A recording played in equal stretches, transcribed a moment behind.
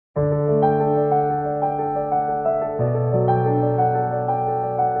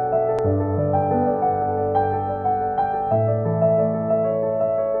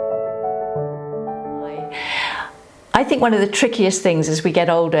I think one of the trickiest things as we get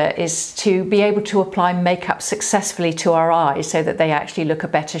older is to be able to apply makeup successfully to our eyes so that they actually look a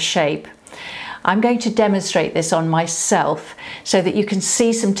better shape. I'm going to demonstrate this on myself so that you can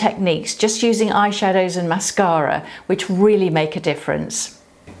see some techniques just using eyeshadows and mascara which really make a difference.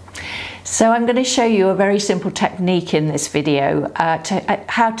 So I'm going to show you a very simple technique in this video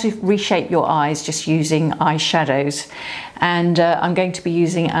how to reshape your eyes just using eyeshadows. And I'm going to be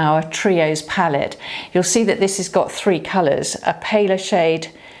using our Trios palette. You'll see that this has got three colours, a paler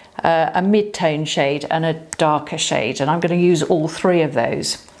shade, a mid-tone shade and a darker shade, and I'm going to use all three of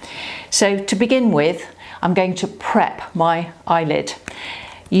those. So to begin with, I'm going to prep my eyelid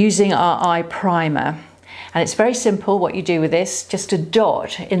using our eye primer. And it's very simple what you do with this, just a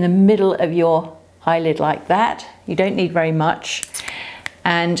dot in the middle of your eyelid like that. You don't need very much.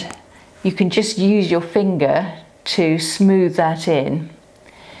 And you can just use your finger to smooth that in.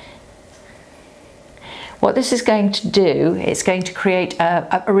 What this is going to do, it's going to create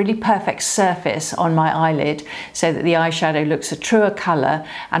a really perfect surface on my eyelid so that the eyeshadow looks a truer colour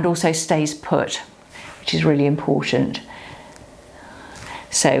and also stays put, which is really important.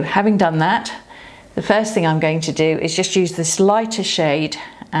 So having done that, the first thing I'm going to do is just use this lighter shade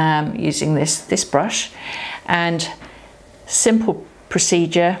using this brush, and simple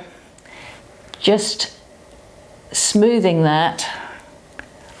procedure, just smoothing that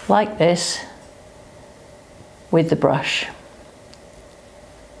like this with the brush.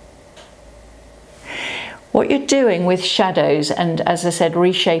 What you're doing with shadows and, as I said,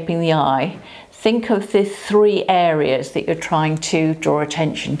 reshaping the eye, think of the three areas that you're trying to draw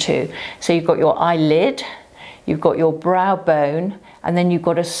attention to. So you've got your eyelid, you've got your brow bone, and then you've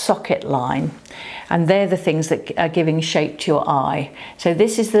got a socket line. And they're the things that are giving shape to your eye. So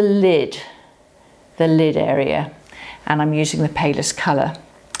this is the lid area, and I'm using the palest colour.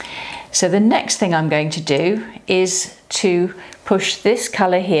 So the next thing I'm going to do is to push this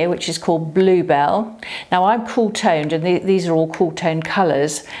colour here, which is called Bluebell. Now I'm cool toned, and these are all cool toned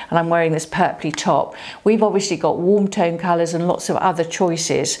colours, and I'm wearing this purpley top. We've obviously got warm tone colours and lots of other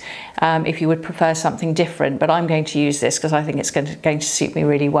choices if you would prefer something different, but I'm going to use this because I think it's going to suit me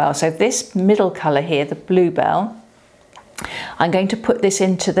really well. So this middle colour here, the Bluebell, I'm going to put this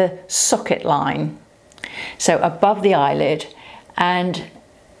into the socket line, so above the eyelid. And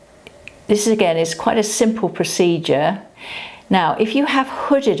this again is quite a simple procedure. Now, if you have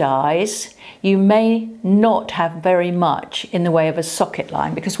hooded eyes, you may not have very much in the way of a socket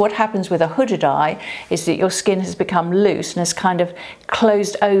line, because what happens with a hooded eye is that your skin has become loose and has kind of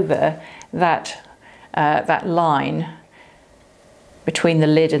closed over that, that line between the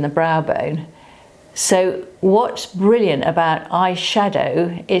lid and the brow bone. So what's brilliant about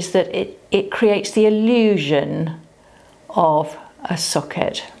eyeshadow is that it creates the illusion of a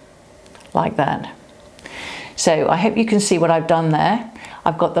socket, like that. So I hope you can see what I've done there.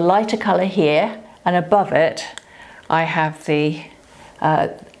 I've got the lighter colour here, and above it I have the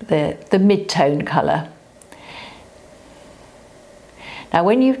mid-tone colour. Now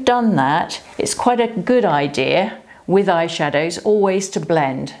when you've done that, it's quite a good idea with eyeshadows always to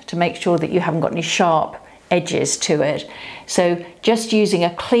blend, to make sure that you haven't got any sharp edges to it. So just using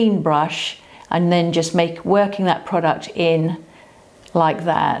a clean brush and then just working that product in like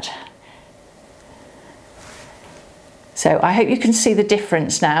that. So I hope you can see the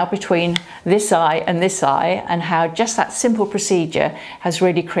difference now between this eye and how just that simple procedure has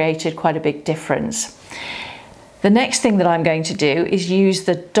really created quite a big difference. The next thing that I'm going to do is use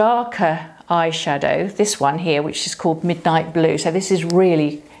the darker eyeshadow, this one here, which is called Midnight Blue. So this is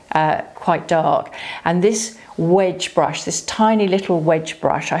really quite dark. And this wedge brush, this tiny little wedge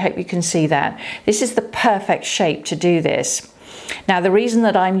brush, I hope you can see that. This is the perfect shape to do this. Now the reason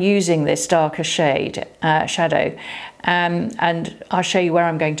that I'm using this darker shade, shadow, and I'll show you where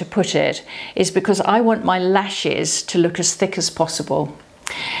I'm going to put it, is because I want my lashes to look as thick as possible.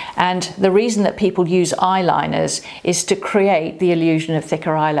 And the reason that people use eyeliners is to create the illusion of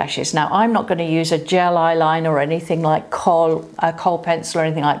thicker eyelashes. Now I'm not going to use a gel eyeliner or anything like kohl pencil or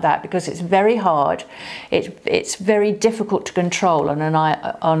anything like that, because it's very hard. It's very difficult to control on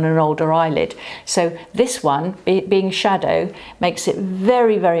an older eyelid. So this one, being shadow, makes it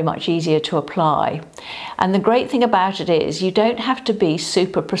very, very much easier to apply. And the great thing about it is you don't have to be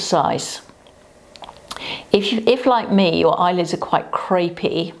super precise. If like me, your eyelids are quite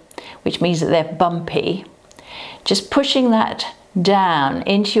crepey, which means that they're bumpy, just pushing that down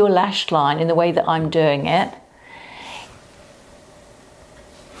into your lash line in the way that I'm doing it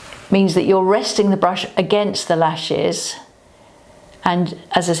means that you're resting the brush against the lashes, and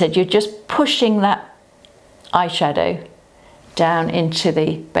as I said, you're just pushing that eyeshadow down into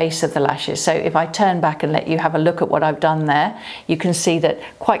the base of the lashes. So if I turn back and let you have a look at what I've done there, you can see that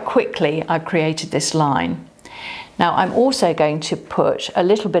quite quickly I've created this line. Now I'm also going to put a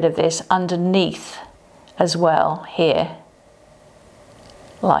little bit of this underneath as well here,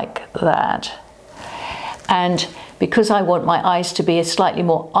 like that. And because I want my eyes to be a slightly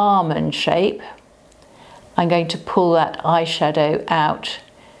more almond shape, I'm going to pull that eyeshadow out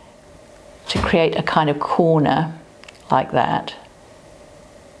to create a kind of corner like that.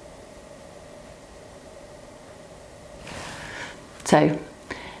 So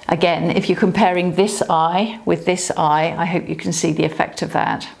again, if you're comparing this eye with this eye, I hope you can see the effect of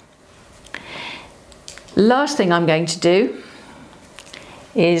that. Last thing I'm going to do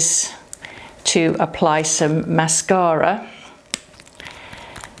is to apply some mascara,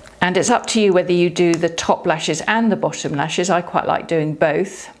 and it's up to you whether you do the top lashes and the bottom lashes. I quite like doing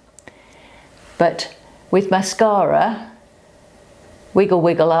both, but with mascara, wiggle,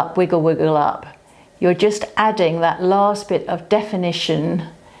 wiggle up, wiggle, wiggle up. You're just adding that last bit of definition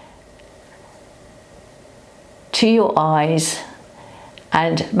to your eyes,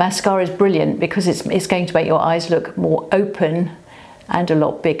 and mascara is brilliant because it's going to make your eyes look more open and a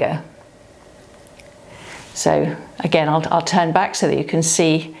lot bigger. So again, I'll turn back so that you can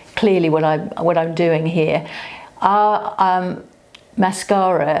see clearly what I'm doing here. Our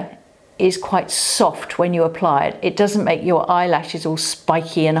mascara is quite soft when you apply it. It doesn't make your eyelashes all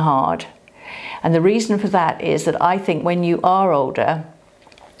spiky and hard. And the reason for that is that I think when you are older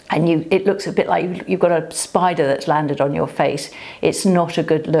and it looks a bit like you've got a spider that's landed on your face, it's not a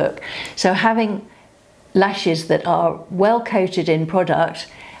good look. So having lashes that are well coated in product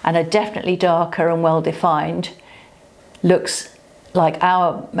and are definitely darker and well defined looks like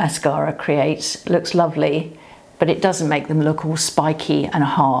our mascara creates, looks lovely, but it doesn't make them look all spiky and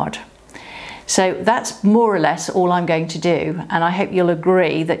hard. So that's more or less all I'm going to do, and I hope you'll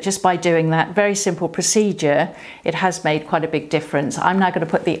agree that just by doing that very simple procedure, it has made quite a big difference. I'm now going to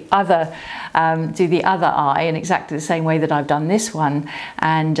put the other, do the other eye in exactly the same way that I've done this one,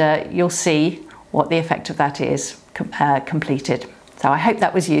 and you'll see what the effect of that is completed. So I hope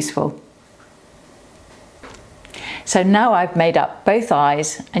that was useful. So now I've made up both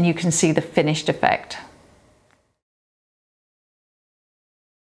eyes and you can see the finished effect.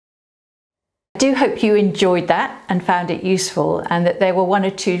 I do hope you enjoyed that and found it useful, and that there were one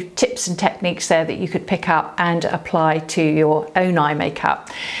or two tips and techniques there that you could pick up and apply to your own eye makeup.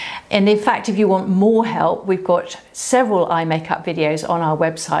 And in fact, if you want more help, we've got several eye makeup videos on our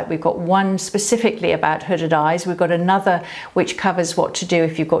website. We've got one specifically about hooded eyes. We've got another which covers what to do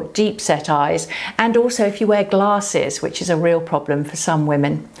if you've got deep set eyes, and also if you wear glasses, which is a real problem for some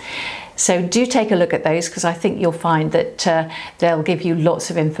women. So do take a look at those, because I think you'll find that they'll give you lots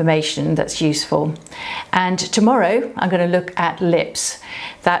of information that's useful. And tomorrow I'm going to look at lips,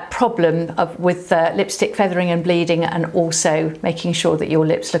 that problem with lipstick feathering and bleeding, and also making sure that your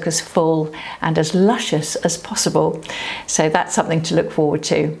lips look as full and as luscious as possible. So that's something to look forward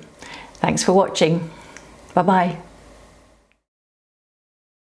to. Thanks for watching. Bye-bye.